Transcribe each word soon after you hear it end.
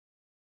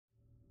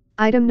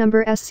Item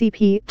number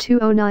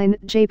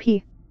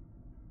SCP-209-JP.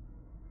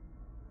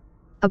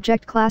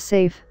 Object Class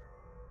Safe.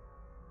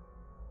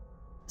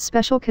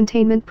 Special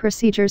Containment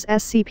Procedures.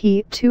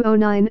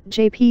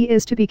 SCP-209-JP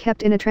is to be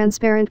kept in a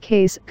transparent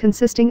case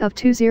consisting of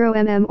 20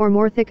 mm or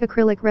more thick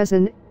acrylic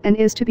resin, and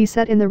is to be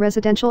set in the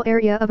residential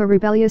area of a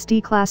rebellious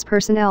D-Class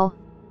personnel.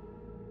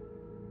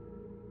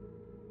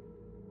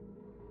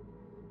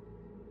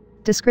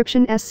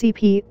 Description: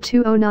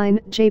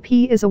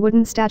 SCP-209-JP is a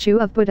wooden statue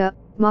of Buddha,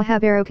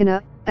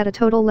 Mahavairokkana, at a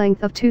total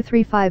length of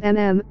 235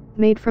 mm,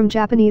 made from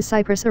Japanese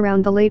cypress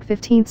around the late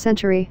 15th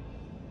century.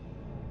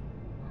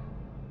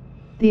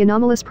 The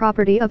anomalous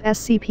property of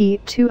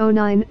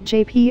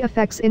SCP-209-JP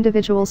affects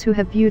individuals who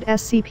have viewed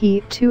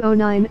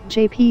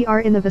SCP-209-JP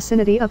are in the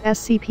vicinity of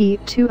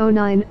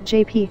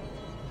SCP-209-JP.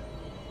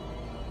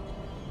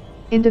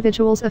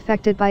 Individuals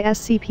affected by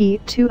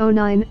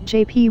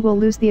SCP-209-JP will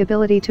lose the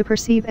ability to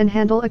perceive and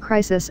handle a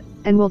crisis,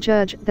 and will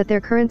judge that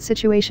their current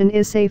situation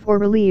is safe or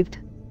relieved.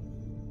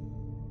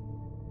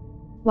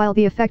 While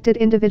the affected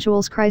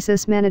individual's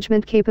crisis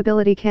management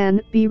capability can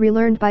be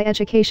relearned by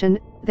education,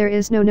 there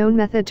is no known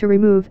method to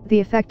remove the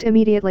effect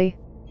immediately.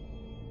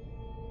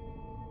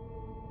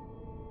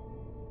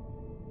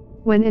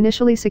 When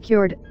initially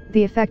secured,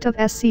 the effect of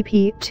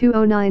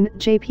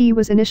SCP-209-JP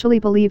was initially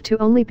believed to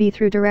only be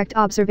through direct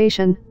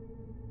observation.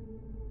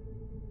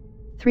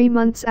 3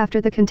 months after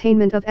the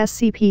containment of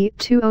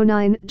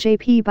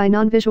SCP-209-JP by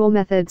non-visual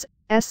methods,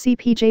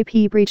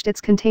 SCP-JP breached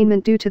its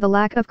containment due to the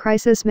lack of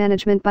crisis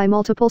management by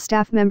multiple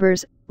staff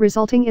members,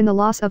 resulting in the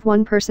loss of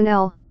 1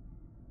 personnel.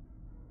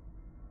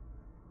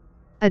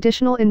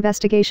 Additional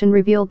investigation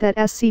revealed that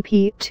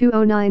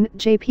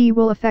SCP-209-JP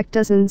will affect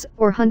dozens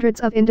or hundreds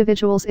of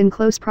individuals in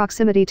close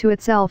proximity to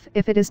itself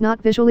if it is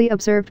not visually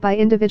observed by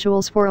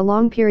individuals for a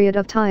long period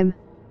of time.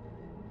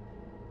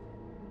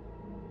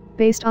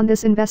 Based on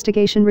this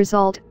investigation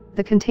result,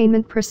 the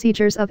containment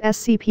procedures of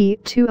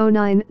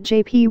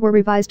SCP-209-JP were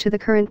revised to the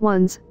current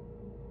ones.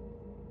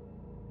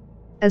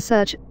 As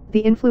such, the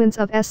influence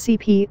of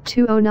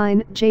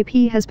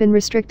SCP-209-JP has been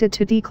restricted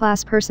to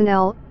D-Class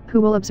personnel, who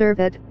will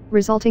observe it,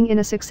 resulting in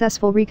a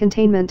successful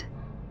recontainment.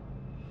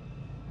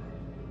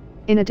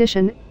 In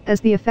addition, as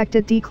the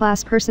affected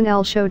D-Class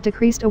personnel showed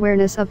decreased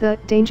awareness of the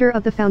danger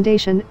of the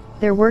Foundation,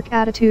 their work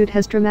attitude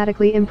has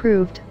dramatically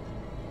improved.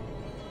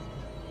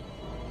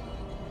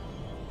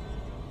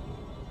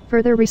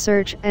 Further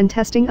research and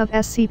testing of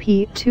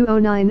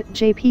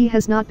SCP-209-JP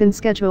has not been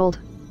scheduled.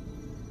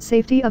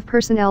 Safety of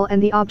personnel and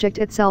the object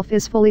itself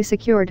is fully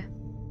secured.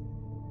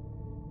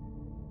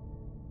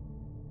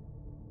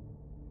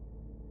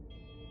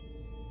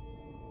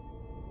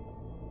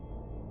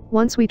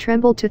 Once we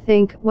trembled to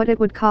think what it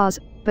would cause,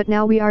 but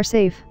now we are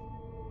safe.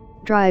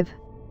 Drive.